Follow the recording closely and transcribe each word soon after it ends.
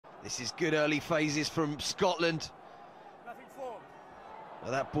This is good early phases from Scotland.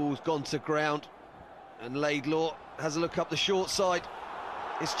 Well, that ball's gone to ground, and Laidlaw has a look up the short side.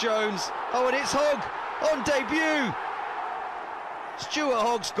 It's Jones. Oh, and it's Hogg on debut. Stuart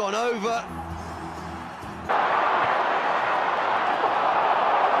Hogg's gone over.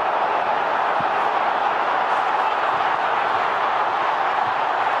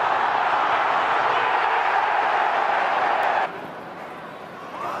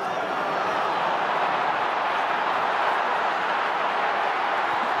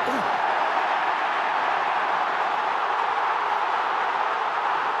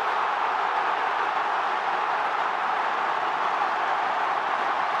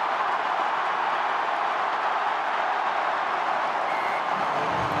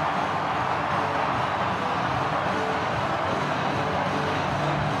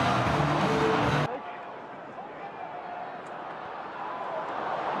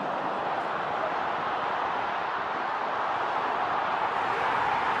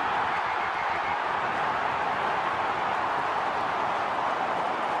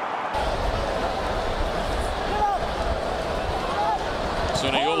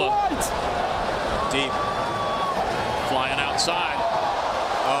 Suniola deep, flying outside.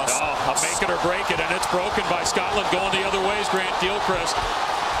 Oh, make it or break it, and it's broken by Scotland. Going the other ways, Grant Gilchrist.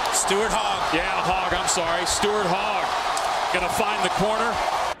 Stuart Hogg. Yeah, Hogg, I'm sorry. Stuart Hogg gonna find the corner.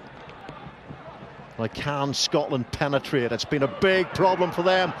 Like, can Scotland penetrate? It's been a big problem for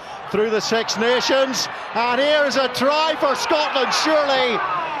them through the Six Nations. And here's a try for Scotland, surely.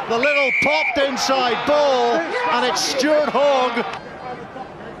 The little popped inside ball, and it's Stuart Hogg.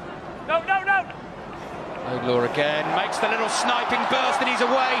 Laidlaw again, makes the little sniping burst and he's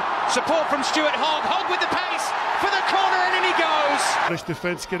away. Support from Stuart Hogg. Hogg with the pace for the corner and in he goes. British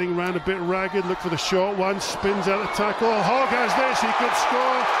defence getting round a bit ragged. Look for the short one, spins out the tackle. Hogg has this, he could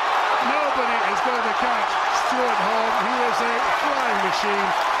score. Nobody is going to catch Stuart Hogg. He is a flying machine.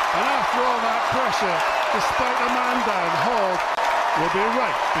 And after all that pressure, despite the man down, Hogg will be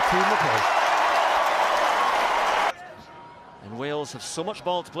right between the posts. And Wales have so much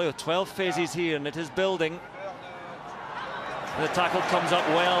ball to play with, 12 phases here, and it is building. The tackle comes up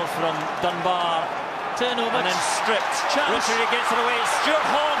well from Dunbar. Turnover. And then stripped. Chance. Richard gets it away. Stuart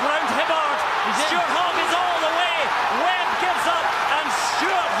Hogg round Hibbard. Stuart Hogg is all the way. Webb gives up, and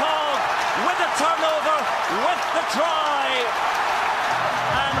Stuart Hogg with the turnover, with the try.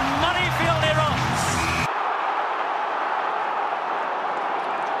 And Murrayfield erupts.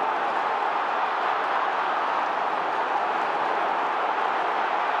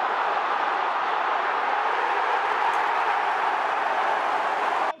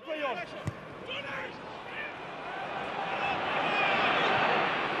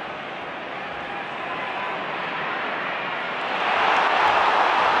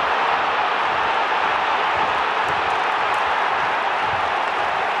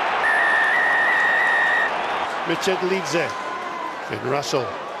 Richard leads it. Finn Russell,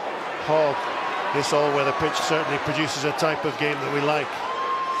 Hogg. This all where the pitch certainly produces a type of game that we like.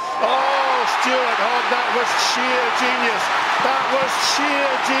 Oh, Stuart Hogg, that was sheer genius. That was sheer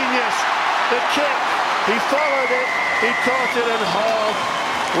genius. The kick, he followed it, he caught it, and Hogg.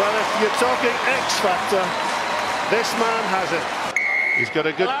 Well, if you're talking X factor, this man has it. He's got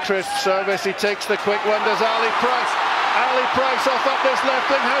a good crisp service. He takes the quick one. Does Ali Price? Ali Price off up this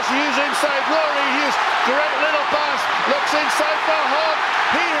left wing, has Hughes inside. Rory Hughes, great little pass, looks inside for Hogg.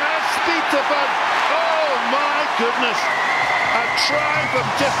 He has speed to fun. Oh my goodness. A try from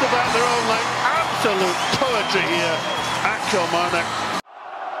just about their own line. Absolute poetry here at Kilmarnock.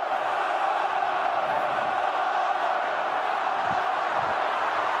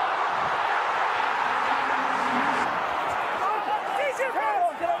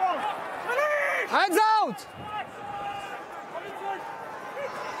 Hands out!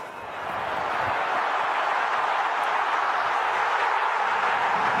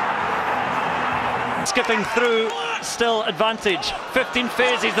 Skipping through, still advantage. 15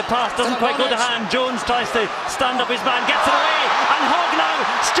 phases, the pass doesn't quite go to hand. Jones tries to stand up his man, gets it away, and Hogg now.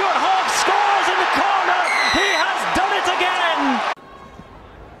 Stuart Hogg scores in the corner. He has done it again.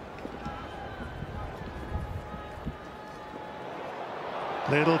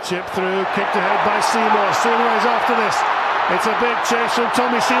 Little chip through, kicked ahead by Seymour. Seymour is after this. It's a big chase from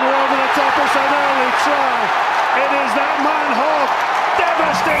Tommy Seymour over the top. It's an early try. It is that man Hogg.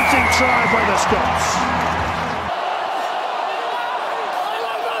 Devastating try by the Scots.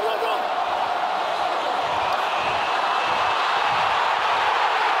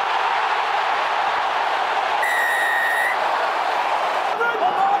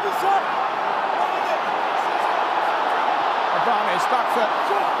 Advantage, back foot.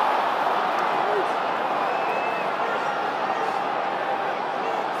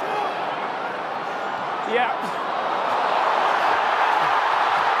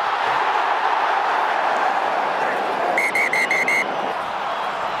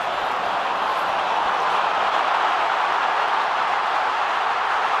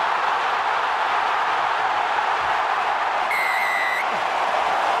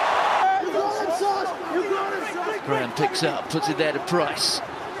 gets up, puts it there to Price.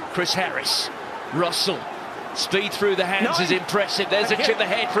 Chris Harris, Russell. Speed through the hands is impressive. There's a chip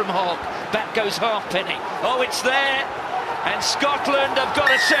ahead from Hogg. Back goes Halfpenny. Oh, it's there. And Scotland have got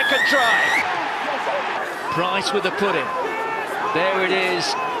a second try. Price with the put-in. There it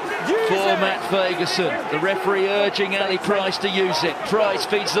is for Matt Fagerson. The referee urging Ali Price to use it. Price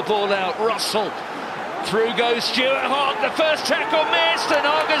feeds the ball out. Russell. Through goes Stuart Hogg. The first tackle missed, and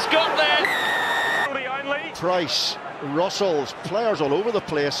Hogg has got there. Price, Russell's players all over the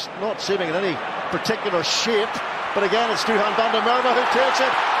place, not seeming in any particular shape. But again, it's Duhan van der Merwe who takes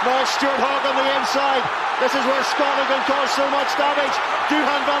it. Now Stuart Hogg on the inside. This is where Scotland can cause so much damage.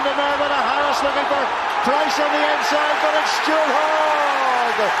 Duhan van der Merwe to Harris looking for Price on the inside, but it's Stuart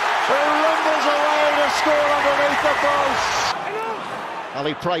Hogg who rumbles away to score underneath the post.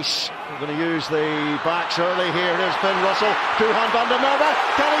 Ali Price going to use the backs early here. It is Finn Russell. Duhan van der Merwe.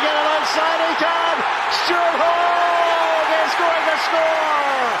 Can he get it outside? He can! Stuart Hogg is going to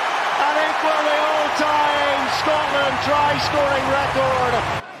score! And equal the all-time Scotland try-scoring record.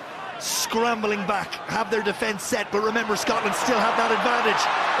 Scrambling back, have their defence set, but remember Scotland still have that advantage.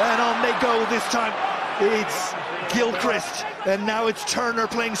 And on they go this time. It's Gilchrist, and now it's Turner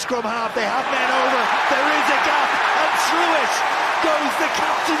playing scrum half. They have men over. There is a gap, and through it goes the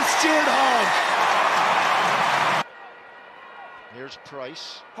captain, Stuart Hogg. Here's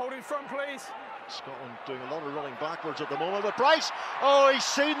Price. Holding front, please. Scotland doing a lot of running backwards at the moment, but Price, oh, he's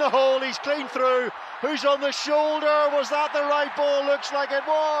seen the hole, he's clean through. Who's on the shoulder? Was that the right ball? Looks like it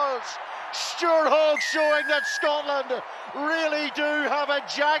was. Stuart Hogg showing that Scotland really do have a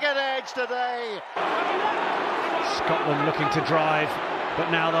jagged edge today. Scotland looking to drive,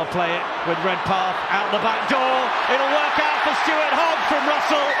 but now they'll play it with Redpath out the back door. It'll work out for Stuart Hogg from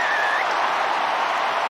Russell.